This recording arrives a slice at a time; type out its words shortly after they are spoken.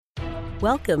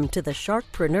Welcome to the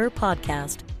Sharkpreneur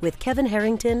Podcast with Kevin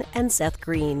Harrington and Seth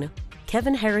Green.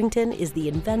 Kevin Harrington is the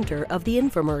inventor of the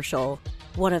infomercial,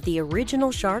 one of the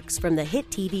original sharks from the hit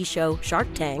TV show Shark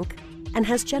Tank, and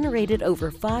has generated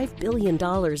over $5 billion in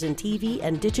TV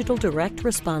and digital direct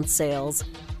response sales.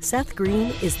 Seth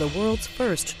Green is the world's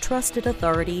first trusted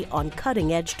authority on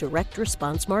cutting-edge direct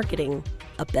response marketing,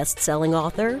 a best-selling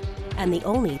author, and the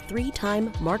only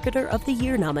 3-time Marketer of the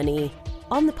Year nominee.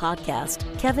 On the podcast,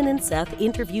 Kevin and Seth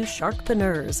interview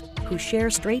sharkpreneurs who share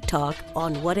straight talk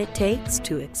on what it takes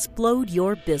to explode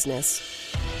your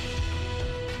business.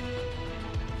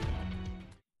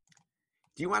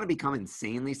 Do you want to become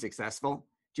insanely successful?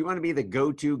 Do you want to be the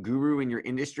go-to guru in your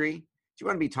industry? Do you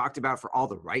want to be talked about for all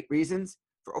the right reasons?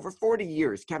 For over 40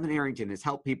 years, Kevin Harrington has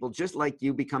helped people just like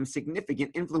you become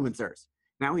significant influencers.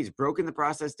 Now he's broken the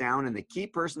process down in the Key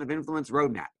Person of Influence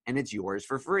Roadmap, and it's yours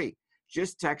for free.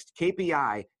 Just text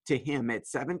KPI to him at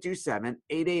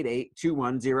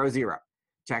 727-888-2100.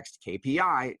 Text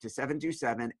KPI to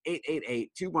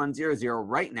 727-888-2100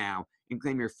 right now and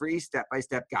claim your free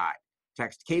step-by-step guide.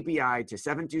 Text KPI to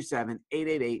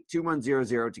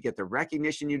 727-888-2100 to get the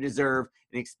recognition you deserve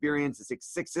and experience the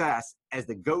success as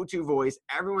the go-to voice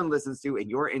everyone listens to in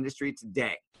your industry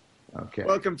today. Okay.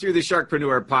 Welcome to the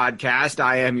Sharkpreneur Podcast.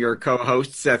 I am your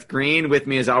co-host, Seth Green. With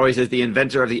me, as always, is the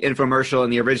inventor of the infomercial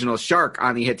and the original shark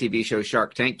on the hit TV show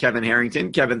Shark Tank, Kevin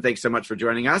Harrington. Kevin, thanks so much for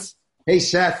joining us. Hey,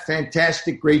 Seth.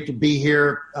 Fantastic. Great to be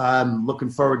here. Looking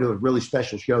forward to a really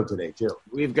special show today, too.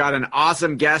 We've got an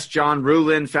awesome guest, John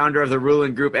Ruhlin, founder of the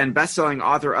Ruhlin Group and best-selling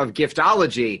author of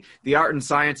Giftology, the art and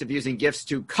science of using gifts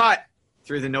to cut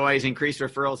through the noise, increase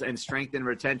referrals, and strengthen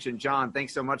retention. John,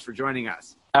 thanks so much for joining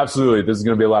us. Absolutely. This is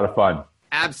going to be a lot of fun.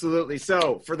 Absolutely.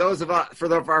 So for those of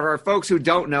our folks who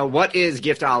don't know, what is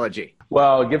Giftology?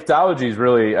 Well, Giftology is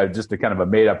really just a kind of a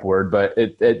made-up word, but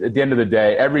at the end of the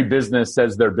day, every business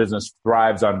says their business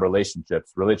thrives on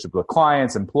relationships with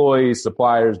clients, employees,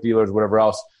 suppliers, dealers, whatever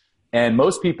else. And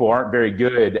most people aren't very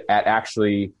good at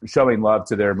actually showing love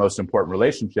to their most important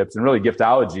relationships. And really,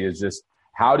 Giftology is just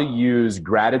how to use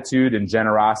gratitude and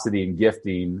generosity and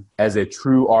gifting as a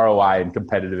true ROI and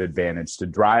competitive advantage to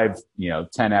drive, 10x,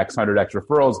 100x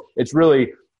referrals. It's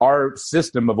really our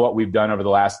system of what we've done over the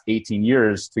last 18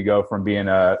 years to go from being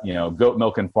a, goat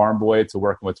milk and farm boy to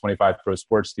working with 25 pro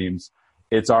sports teams.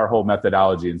 It's our whole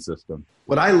methodology and system.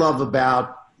 What I love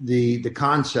about the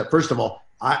concept, first of all,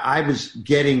 I was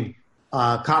getting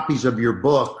copies of your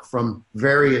book from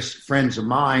various friends of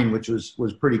mine, which was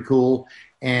pretty cool.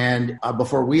 And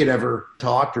before we had ever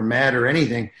talked or met or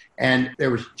anything, and they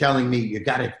were telling me, you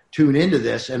got to tune into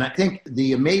this. And I think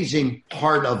the amazing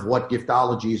part of what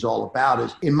Giftology is all about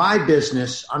is in my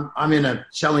business, I'm in a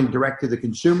selling direct to the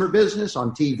consumer business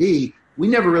on TV. We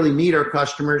never really meet our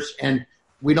customers, and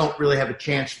we don't really have a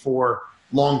chance for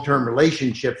long-term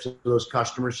relationships with those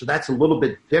customers. So that's a little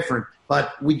bit different.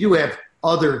 But we do have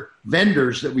other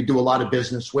vendors that we do a lot of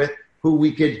business with who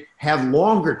we could have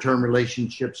longer term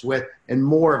relationships with and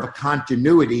more of a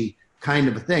continuity kind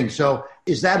of a thing. So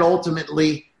is that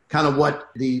ultimately kind of what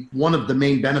one of the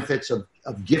main benefits of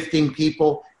gifting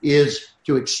people is,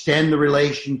 to extend the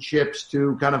relationships,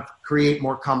 to kind of create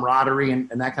more camaraderie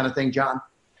and that kind of thing, John?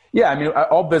 Yeah,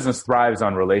 all business thrives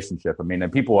on relationship.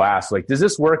 And people ask, does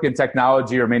this work in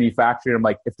technology or manufacturing? I'm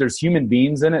like, if there's human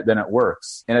beings in it, then it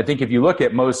works. And I think if you look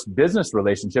at most business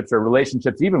relationships or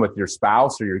relationships, even with your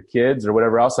spouse or your kids or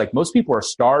whatever else, most people are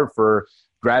starved for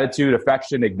gratitude,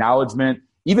 affection, acknowledgement.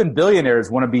 Even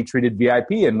billionaires want to be treated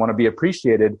VIP and want to be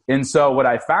appreciated. And so what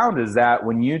I found is that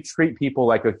when you treat people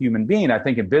like a human being, I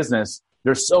think in business,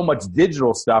 there's so much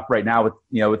digital stuff right now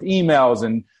with emails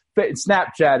and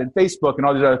Snapchat and Facebook and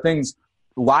all these other things,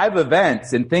 live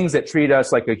events and things that treat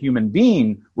us like a human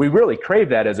being. We really crave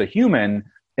that as a human.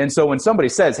 And so when somebody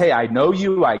says, hey, I know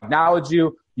you, I acknowledge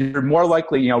you, you're more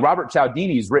likely, Robert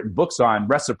Cialdini's written books on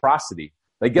reciprocity.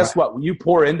 Guess what? When you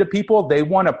pour into people, they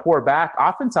want to pour back,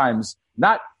 oftentimes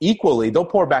not equally. They'll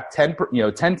pour back 10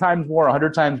 times more,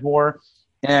 100 times more.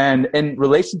 And in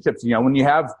relationships, when you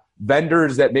have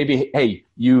vendors that maybe, hey,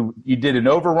 you did an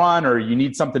overrun or you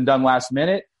need something done last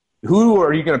minute, who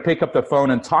are you going to pick up the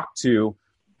phone and talk to?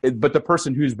 But the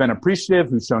person who's been appreciative,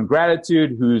 who's shown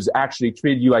gratitude, who's actually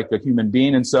treated you like a human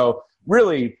being. And so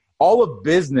really all of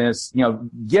business,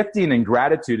 gifting and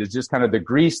gratitude is just kind of the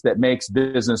grease that makes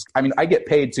business. I get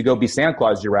paid to go be Santa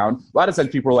Claus year round. A lot of times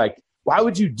people are like, why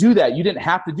would you do that? You didn't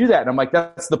have to do that. And I'm like,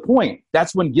 that's the point.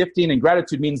 That's when gifting and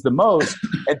gratitude means the most.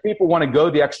 And people want to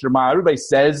go the extra mile. Everybody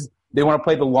says they want to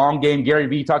play the long game. Gary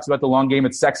Vee talks about the long game.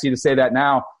 It's sexy to say that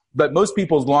now. But most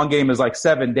people's long game is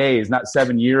 7 days, not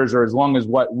 7 years, or as long as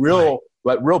what real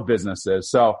business is.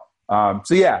 So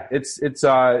So yeah, it's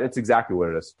exactly what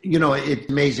it is. You know, it's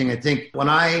amazing. I think when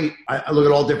I look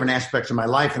at all different aspects of my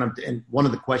life, and one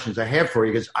of the questions I have for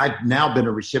you is I've now been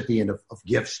a recipient of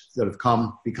gifts that have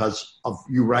come because of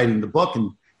you writing the book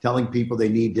and telling people they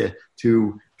need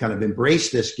to kind of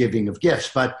embrace this giving of gifts.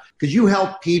 But because you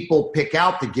help people pick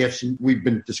out the gifts, and we've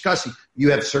been discussing,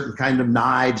 you have certain kind of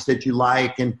knives that you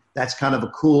like, and that's kind of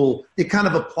it kind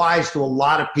of applies to a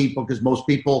lot of people because most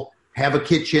people have a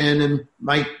kitchen and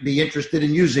might be interested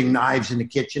in using knives in the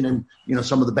kitchen and, you know,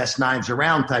 some of the best knives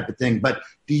around type of thing. But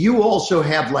do you also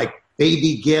have like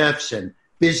baby gifts and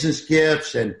business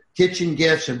gifts and kitchen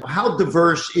gifts? And how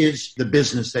diverse is the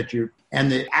business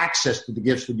and the access to the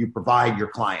gifts that you provide your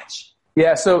clients?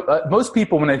 Yeah. So most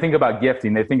people, when they think about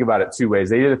gifting, they think about it two ways.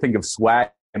 They either think of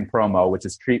swag and promo, which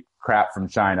is cheap crap from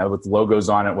China with logos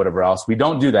on it, whatever else. We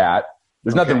don't do that.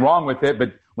 There's nothing wrong with it,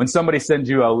 but when somebody sends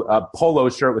you a polo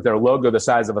shirt with their logo the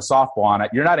size of a softball on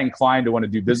it, you're not inclined to want to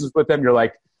do business with them. You're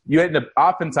like,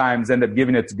 oftentimes end up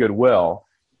giving it to Goodwill.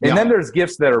 And then there's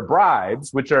gifts that are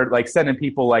bribes, which are like sending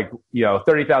people like, you know,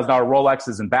 $30,000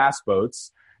 Rolexes and bass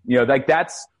boats. You know, like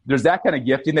there's that kind of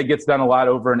gifting that gets done a lot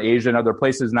over in Asia and other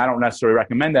places. And I don't necessarily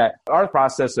recommend that. Our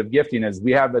process of gifting is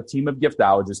we have a team of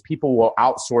giftologists. People will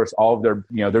outsource all of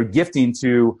their gifting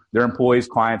to their employees,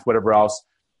 clients, whatever else.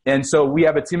 And so we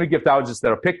have a team of giftologists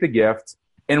that'll pick the gift,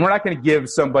 and we're not going to give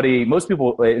somebody, most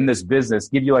people in this business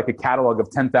give you like a catalog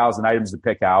of 10,000 items to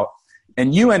pick out,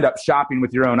 and you end up shopping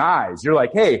with your own eyes. You're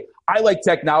like, hey, I like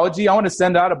technology. I want to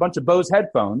send out a bunch of Bose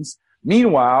headphones.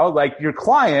 Meanwhile, like your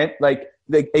client, like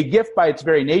a gift by its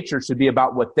very nature should be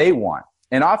about what they want.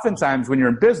 And oftentimes when you're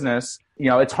in business, you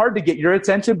know, it's hard to get your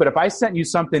attention, but if I sent you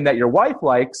something that your wife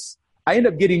likes, I end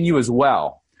up getting you as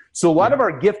well. So a lot of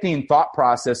our gifting thought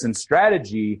process and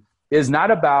strategy is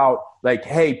not about like,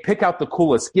 hey, pick out the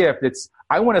coolest gift. It's,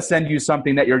 I want to send you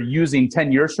something that you're using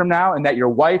 10 years from now and that your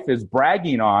wife is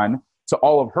bragging on to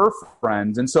all of her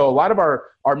friends. And so a lot of our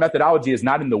methodology is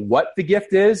not in the what the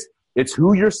gift is. It's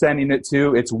who you're sending it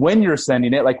to. It's when you're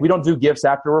sending it. Like we don't do gifts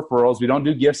after referrals. We don't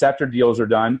do gifts after deals are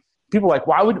done. People are like,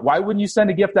 why wouldn't you send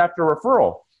a gift after a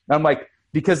referral? And I'm like,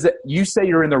 because you say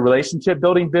you're in the relationship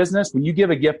building business. When you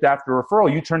give a gift after a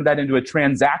referral, you turn that into a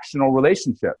transactional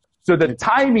relationship. So the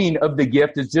timing of the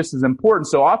gift is just as important.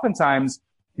 So oftentimes,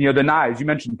 you know, the knives, you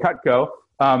mentioned Cutco.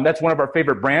 That's one of our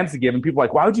favorite brands to give. And people are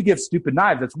like, why would you give stupid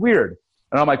knives? That's weird.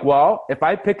 And I'm like, well, if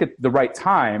I pick at the right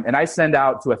time and I send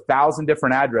out to 1,000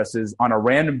 different addresses on a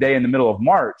random day in the middle of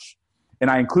March, and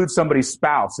I include somebody's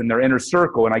spouse in their inner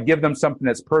circle, and I give them something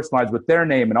that's personalized with their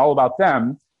name and all about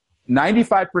them,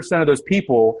 95% of those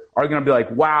people are going to be like,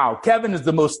 wow, Kevin is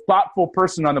the most thoughtful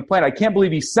person on the planet. I can't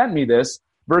believe he sent me this,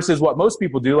 versus what most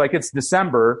people do. Like it's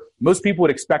December. Most people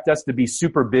would expect us to be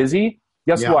super busy.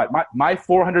 Guess what? My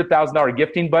 $400,000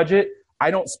 gifting budget,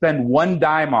 I don't spend one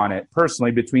dime on it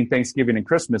personally between Thanksgiving and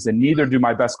Christmas, and neither do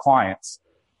my best clients,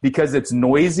 because it's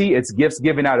noisy. It's gifts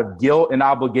given out of guilt and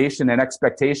obligation and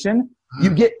expectation.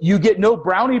 You get no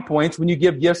brownie points when you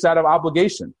give gifts out of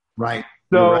obligation. Right.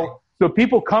 So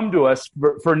people come to us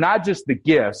for not just the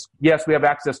gifts. Yes, we have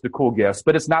access to cool gifts,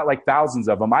 but it's not like thousands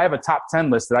of them. I have a top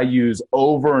 10 list that I use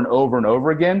over and over and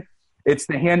over again. It's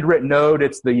the handwritten note.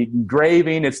 It's the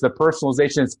engraving. It's the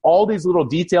personalization. It's all these little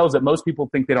details that most people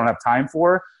think they don't have time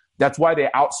for. That's why they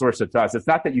outsource it to us. It's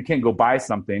not that you can't go buy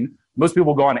something. Most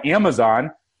people go on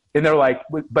Amazon and they're like,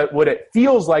 but what it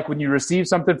feels like when you receive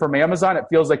something from Amazon, it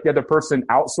feels like the other person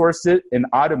outsourced it and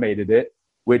automated it,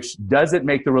 which doesn't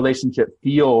make the relationship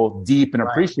feel deep and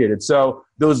appreciated. So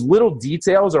those little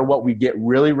details are what we get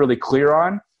really, really clear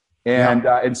on.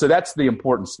 And so that's the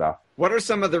important stuff. What are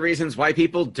some of the reasons why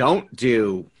people don't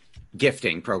do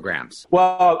gifting programs?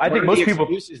 Well, I think most people,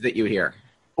 excuses that you hear.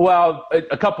 Well,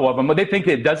 a couple of them, but they think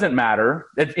it doesn't matter.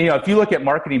 If you look at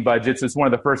marketing budgets, it's one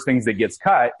of the first things that gets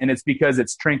cut, and it's because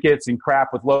it's trinkets and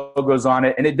crap with logos on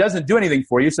it, and it doesn't do anything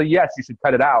for you. So yes, you should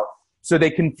cut it out. So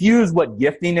they confuse what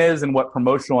gifting is and what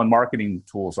promotional and marketing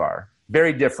tools are.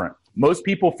 Very different. Most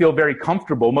people feel very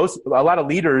comfortable. A lot of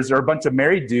leaders are a bunch of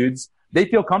married dudes. They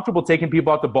feel comfortable taking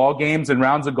people out to ball games and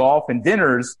rounds of golf and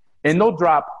dinners, and they'll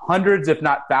drop hundreds, if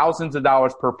not thousands of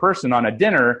dollars per person on a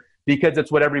dinner because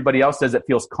it's what everybody else does that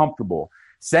feels comfortable.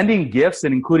 Sending gifts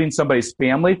and including somebody's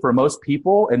family for most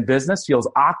people in business feels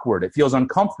awkward. It feels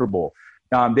uncomfortable.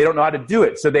 They don't know how to do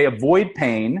it. So they avoid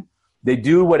pain. They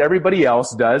do what everybody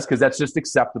else does because that's just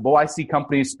acceptable. I see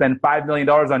companies spend $5 million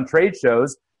on trade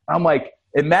shows. I'm like,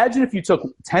 imagine if you took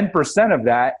 10% of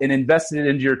that and invested it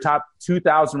into your top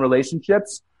 2,000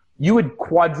 relationships. You would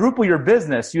quadruple your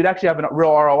business. You'd actually have a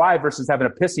real ROI versus having a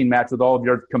pissing match with all of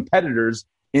your competitors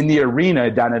in the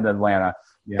arena down in Atlanta.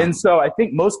 Yeah. And so I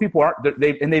think most people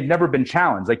they've never been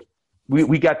challenged. Like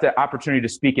we got the opportunity to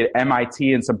speak at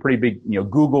MIT and some pretty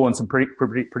big, Google and some pretty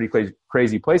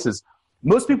crazy places.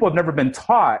 Most people have never been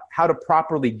taught how to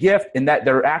properly gift and that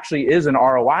there actually is an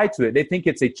ROI to it. They think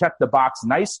it's a check the box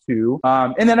nice to.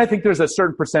 And then I think there's a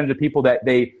certain percentage of people that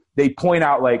they point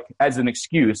out like as an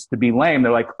excuse to be lame.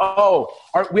 They're like,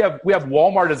 we have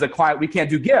Walmart as a client. We can't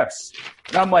do gifts.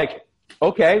 And I'm like,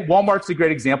 okay, Walmart's a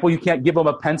great example. You can't give them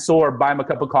a pencil or buy them a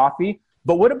cup of coffee.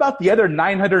 But what about the other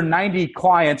 990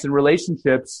 clients and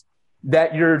relationships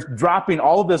that you're dropping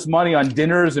all of this money on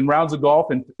dinners and rounds of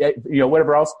golf and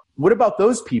whatever else? What about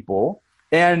those people?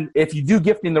 And if you do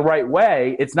gifting the right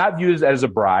way, it's not viewed as a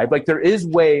bribe. Like there is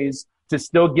ways to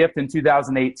still gift in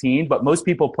 2018, but most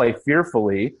people play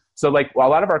fearfully. So like a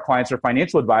lot of our clients are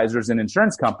financial advisors and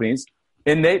insurance companies,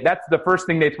 and that's the first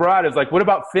thing they throw out is like, what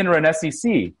about FINRA and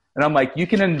SEC? And I'm like, you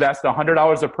can invest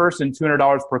 $100 a person,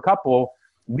 $200 per couple.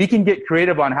 We can get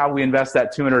creative on how we invest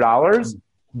that $200.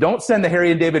 Don't send the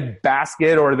Harry and David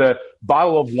basket or the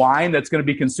bottle of wine that's going to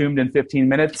be consumed in 15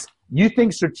 minutes. You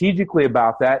think strategically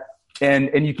about that,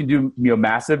 and you can do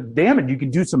massive damage. You can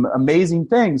do some amazing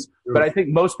things. Sure. But I think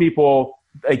most people,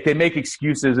 like, they make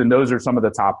excuses, and those are some of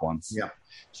the top ones. Yeah.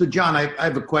 So, John, I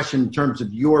have a question in terms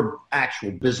of your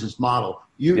actual business model.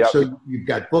 So you've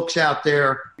got books out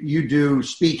there, you do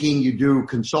speaking, you do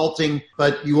consulting,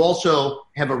 but you also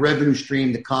have a revenue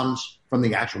stream that comes from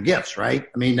the actual gifts, right?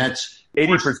 I mean, that's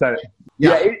 80%.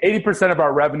 Yeah, 80% of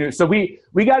our revenue. So we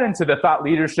got into the thought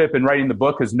leadership and writing the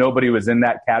book because nobody was in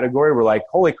that category. We're like,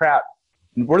 holy crap,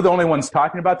 we're the only ones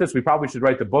talking about this. We probably should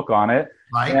write the book on it.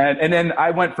 Right. And then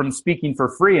I went from speaking for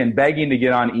free and begging to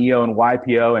get on EO and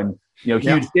YPO and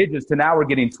huge stages to now we're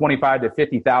getting $25,000 to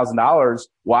 $50,000.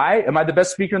 Why? Am I the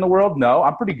best speaker in the world? No,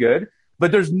 I'm pretty good.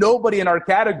 But there's nobody in our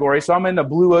category. So I'm in the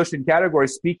blue ocean category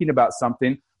speaking about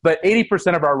something. But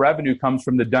 80% of our revenue comes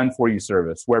from the done for you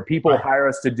service, where people hire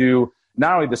us to do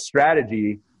not only the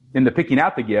strategy in the picking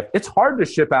out the gift. It's hard to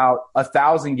ship out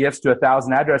 1,000 gifts to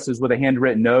 1,000 addresses with a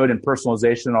handwritten note and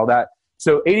personalization and all that.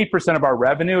 So 80% of our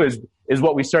revenue is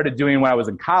what we started doing when I was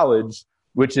in college,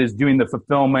 which is doing the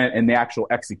fulfillment and the actual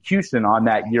execution on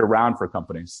that year round for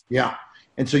companies. Yeah.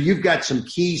 And so you've got some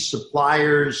key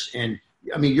suppliers, and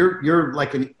I mean, you're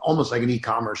like almost like an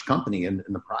e-commerce company in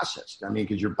the process. I mean,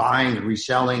 because you're buying and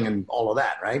reselling and all of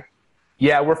that, right?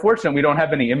 Yeah, we're fortunate we don't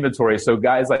have any inventory. So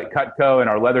guys like Cutco and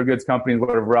our leather goods companies,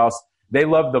 whatever else, they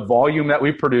love the volume that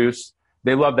we produce.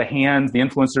 They love the hands, the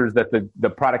influencers that the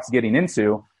product's getting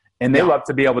into. And they love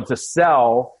to be able to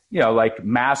sell, like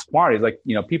mass quantities.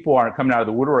 Like, people aren't coming out of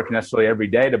the woodwork necessarily every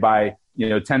day to buy,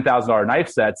 $10,000 knife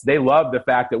sets. They love the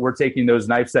fact that we're taking those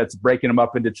knife sets, breaking them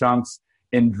up into chunks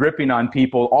and dripping on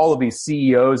people, all of these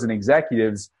CEOs and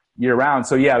executives year round.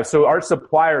 So so our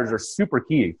suppliers are super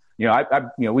key.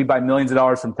 We buy millions of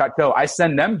dollars from Cutco. I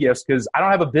send them gifts because I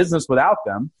don't have a business without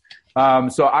them.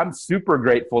 So I'm super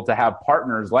grateful to have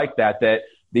partners like that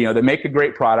they make a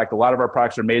great product. A lot of our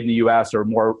products are made in the U.S. or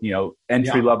more,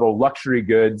 entry level luxury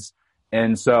goods.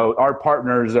 And so our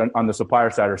partners on the supplier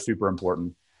side are super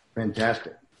important.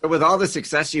 Fantastic. But with all the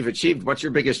success you've achieved, what's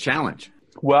your biggest challenge?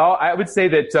 Well, I would say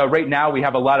that right now we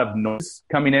have a lot of noise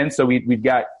coming in. So we've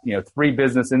got 3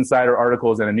 Business Insider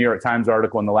articles and a New York Times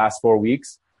article in the last 4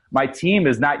 weeks. My team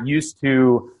is not used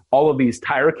to all of these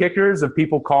tire kickers of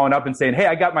people calling up and saying, hey,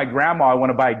 I got my grandma I want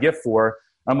to buy a gift for.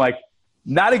 I'm like,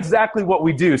 not exactly what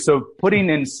we do. So putting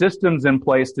in systems in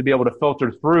place to be able to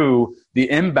filter through the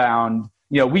inbound,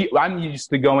 I'm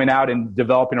used to going out and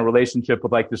developing a relationship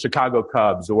with like the Chicago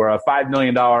Cubs or a $5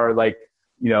 million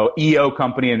EO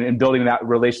company and building that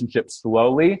relationship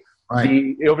slowly.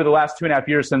 Right. Over the last 2.5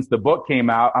 years since the book came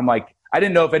out, I'm like, I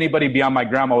didn't know if anybody beyond my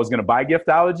grandma was going to buy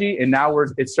Giftology. And now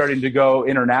it's starting to go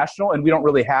international, and we don't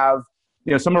really have,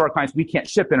 some of our clients, we can't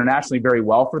ship internationally very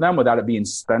well for them without it being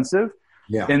expensive.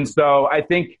 Yeah. And so I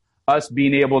think us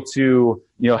being able to,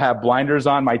 have blinders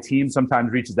on, my team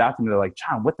sometimes reaches out to me. They're like,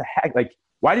 John, what the heck? Like,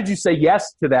 why did you say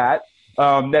yes to that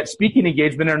speaking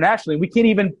engagement internationally? We can't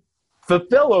even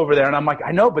fulfill over there. And I'm like,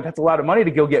 I know, but that's a lot of money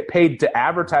to go get paid to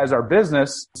advertise our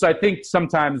business. So I think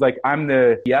sometimes like I'm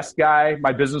the yes guy,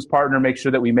 my business partner makes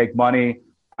sure that we make money.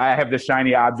 I have the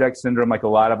shiny object syndrome. Like a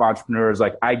lot of entrepreneurs,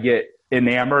 like I get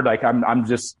enamored. Like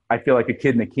I feel like a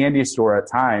kid in a candy store at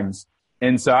times.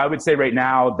 And so I would say right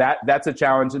now that's a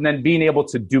challenge. And then being able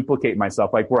to duplicate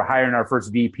myself, like we're hiring our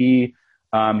first VP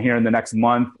here in the next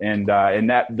month. And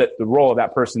that the role of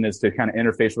that person is to kind of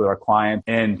interface with our client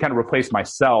and kind of replace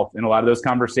myself in a lot of those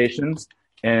conversations.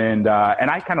 And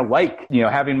I kind of like,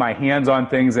 having my hands on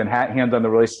things and hands on the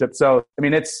relationship. So, I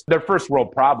mean, it's their first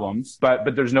world problems,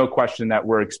 but there's no question that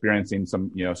we're experiencing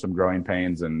some growing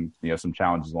pains and, some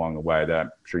challenges along the way that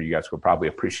I'm sure you guys will probably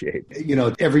appreciate.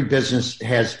 Every business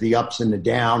has the ups and the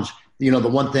downs. The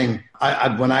one thing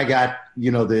when I got,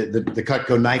 the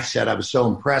Cutco knife set, I was so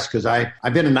impressed because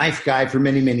I've been a knife guy for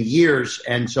many, many years.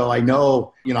 And so I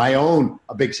know, I own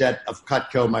a big set of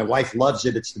Cutco. My wife loves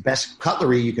it. It's the best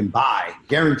cutlery you can buy,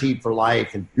 guaranteed for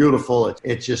life and beautiful.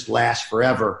 It just lasts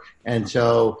forever. And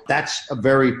so that's a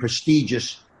very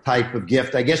prestigious type of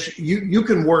gift. I guess you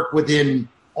can work within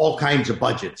all kinds of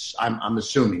budgets, I'm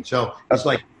assuming. So it's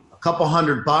like a couple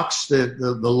 $100,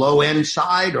 the low end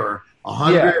side, or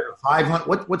 100 or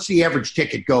 500. What's the average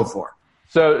ticket go for?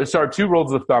 So our two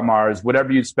rules of thumb are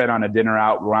whatever you spend on a dinner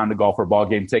out, round of golf, or ball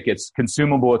game tickets,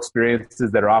 consumable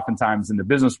experiences that are oftentimes in the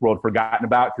business world forgotten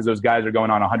about because those guys are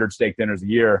going on 100 steak dinners a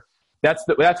year. That's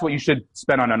what you should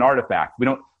spend on an artifact.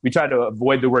 We try to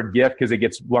avoid the word gift because it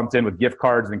gets lumped in with gift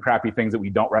cards and crappy things that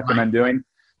we don't recommend doing.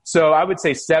 So I would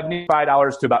say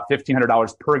 $75 to about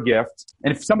 $1,500 per gift.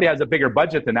 And if somebody has a bigger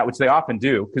budget than that, which they often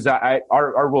do, because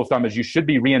our rule of thumb is you should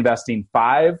be reinvesting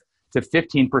 5 to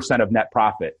 15% of net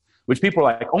profit, which people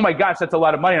are like, oh my gosh, that's a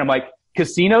lot of money. And I'm like,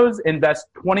 casinos invest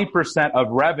 20% of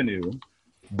revenue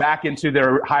back into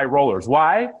their high rollers.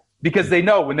 Why? Because they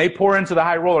know when they pour into the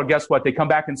high roller, guess what? They come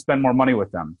back and spend more money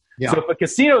with them. Yeah. So if a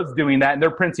casino is doing that and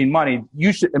they're printing money,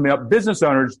 business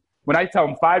owners, when I tell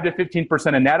them 5 to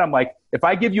 15% of net, I'm like, if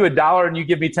I give you $1 and you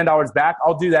give me $10 back,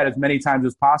 I'll do that as many times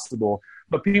as possible.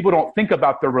 But people don't think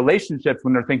about their relationships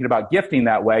when they're thinking about gifting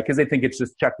that way because they think it's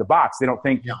just check the box. They don't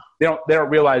think, they don't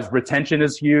realize retention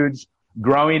is huge.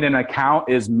 Growing an account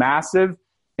is massive.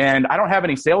 And I don't have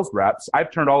any sales reps. I've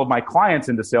turned all of my clients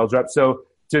into sales reps. So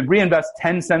to reinvest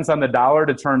 10 cents on the dollar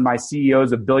to turn my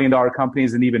CEOs of billion-dollar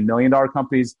companies and even million-dollar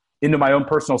companies into my own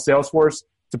personal sales force,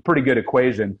 it's a pretty good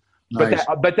equation. Nice.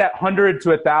 But that 100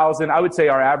 to 1,000, I would say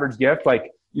our average gift,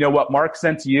 like, what Mark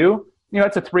sent to you,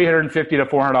 it's a $350 to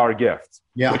 $400 gift.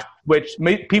 Yeah. Which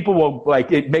people will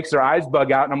it makes their eyes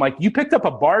bug out. And I'm like, you picked up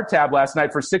a bar tab last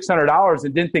night for $600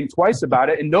 and didn't think twice about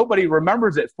it. And nobody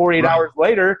remembers it 48 hours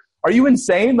later. Are you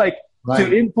insane?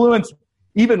 To influence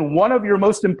even one of your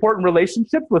most important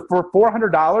relationships for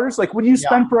 $400? Like, what do you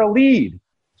spend for a lead?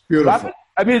 It's beautiful.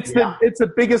 I mean, it's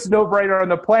the biggest no-brainer on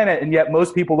the planet. And yet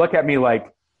most people look at me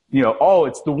like,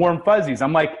 it's the warm fuzzies.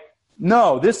 I'm like,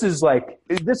 no, this is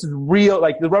real.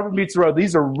 Like, the rubber meets the road.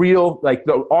 These are real. Like,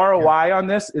 the ROI on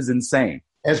this is insane.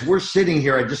 As we're sitting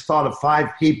here, I just thought of 5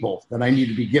 people that I need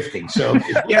to be gifting. So I'm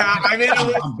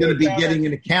going to be getting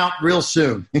an account real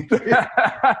soon.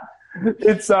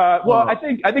 It's I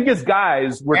think as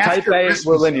guys, we're type A, Christmas,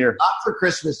 we're linear. Not for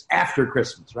Christmas, after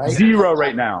Christmas, right? 0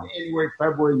 right now. January,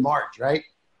 February, March, right?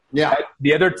 Yeah.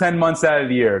 The other 10 months out of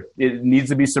the year, it needs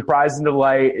to be surprise and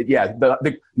delight. Yeah.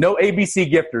 No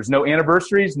ABC gifters, no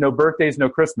anniversaries, no birthdays, no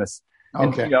Christmas.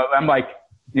 Okay. And, I'm like,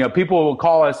 people will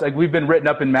call us, like, we've been written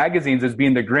up in magazines as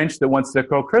being the Grinch that wants to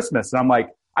throw Christmas. And I'm like,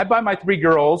 I buy my 3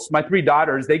 girls, my 3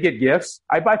 daughters, they get gifts.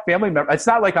 I buy family members. It's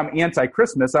not like I'm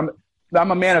anti-Christmas. I'm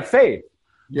a man of faith.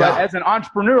 Yeah. But as an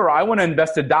entrepreneur, I want to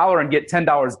invest $1 and get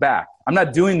 $10 back. I'm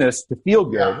not doing this to feel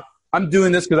good. Yeah. I'm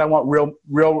doing this because I want real,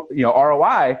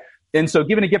 ROI. And so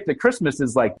giving a gift at Christmas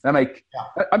is like,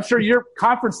 I'm sure your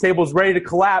conference table is ready to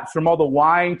collapse from all the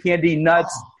wine, candy,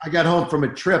 nuts. I got home from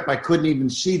a trip. I couldn't even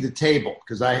see the table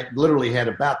because I literally had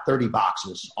about 30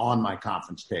 boxes on my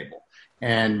conference table.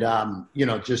 And,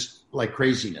 just like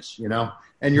craziness, And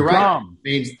you're right. I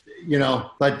mean,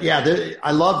 but yeah,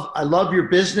 I love your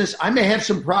business. I may have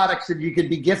some products that you could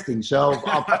be gifting. So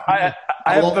I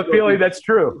have a feeling that's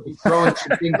true. Throwing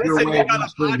some things your way. You got a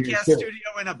podcast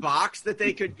studio in a box that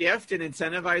they could gift and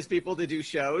incentivize people to do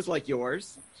shows like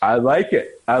yours. I like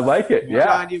it. Yeah.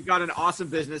 John, you've got an awesome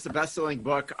business, a best-selling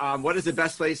book. What is the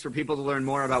best place for people to learn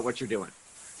more about what you're doing?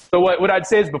 So what I'd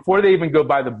say is before they even go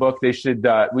buy the book, they should,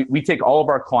 we take all of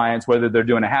our clients, whether they're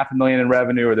doing $500,000 in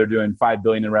revenue or they're doing $5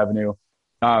 billion in revenue,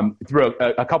 through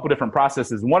a couple different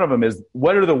processes. One of them is,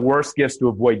 what are the worst gifts to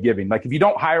avoid giving? Like, if you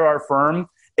don't hire our firm,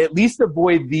 at least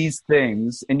avoid these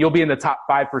things and you'll be in the top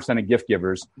 5% of gift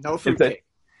givers. No fruitcake.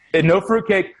 And no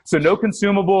fruitcake. So no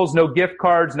consumables, no gift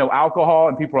cards, no alcohol.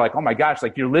 And people are like, oh my gosh,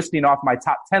 like, you're listing off my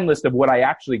top 10 list of what I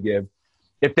actually give.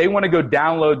 If they want to go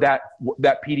download that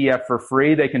PDF for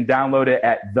free, they can download it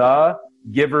at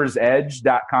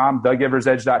thegiversedge.com,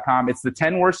 thegiversedge.com. It's the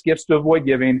 10 worst gifts to avoid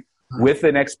giving with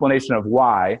an explanation of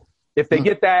why. If they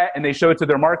get that and they show it to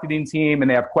their marketing team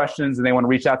and they have questions and they want to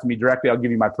reach out to me directly, I'll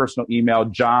give you my personal email,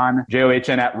 John, John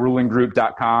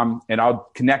 @rulinggroup.com, and I'll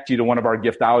connect you to one of our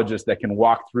giftologists that can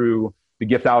walk through the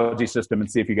Giftology system and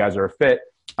see if you guys are a fit.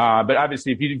 But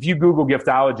obviously, if you Google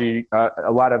Giftology,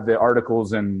 a lot of the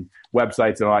articles and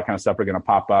websites and all that kind of stuff are going to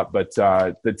pop up. But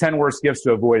the 10 worst gifts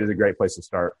to avoid is a great place to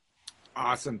start.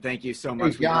 Awesome. Thank you so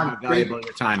much. Hey, John, how valuable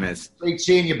your time is. Great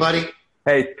seeing you, buddy.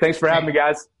 Hey, thanks for having me,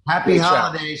 guys. Happy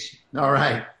holidays. All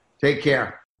right. Take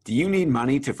care. Do you need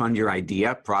money to fund your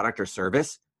idea, product, or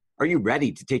service? Are you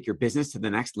ready to take your business to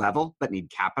the next level, but need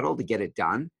capital to get it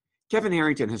done? Kevin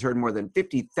Harrington has heard more than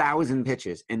 50,000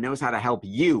 pitches and knows how to help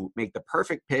you make the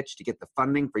perfect pitch to get the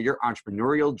funding for your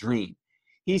entrepreneurial dream.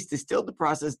 He's distilled the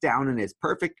process down in his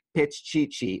perfect pitch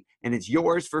cheat sheet, and it's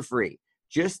yours for free.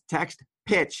 Just text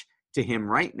PITCH to him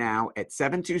right now at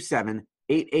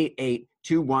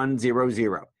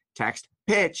 727-888-2100. Text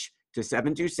PITCH to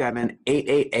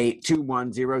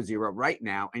 727-888-2100 right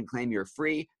now and claim your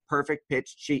free perfect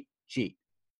pitch cheat sheet.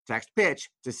 Text PITCH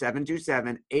to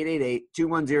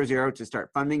 727-888-2100 to start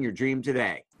funding your dream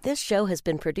today. This show has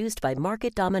been produced by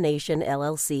Market Domination,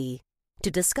 LLC. To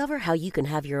discover how you can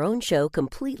have your own show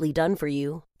completely done for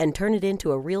you and turn it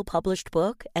into a real published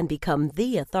book and become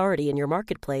the authority in your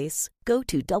marketplace, go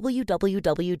to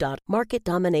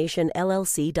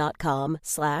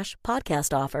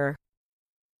www.marketdominationllc.com/podcast offer.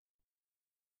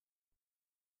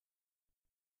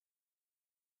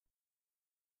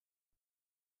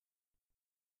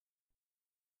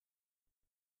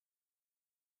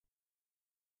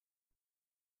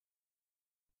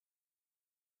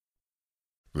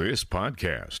 This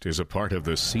podcast is a part of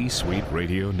the C-Suite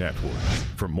Radio Network.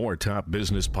 For more top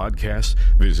business podcasts,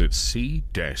 visit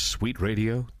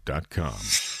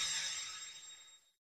c-suiteradio.com.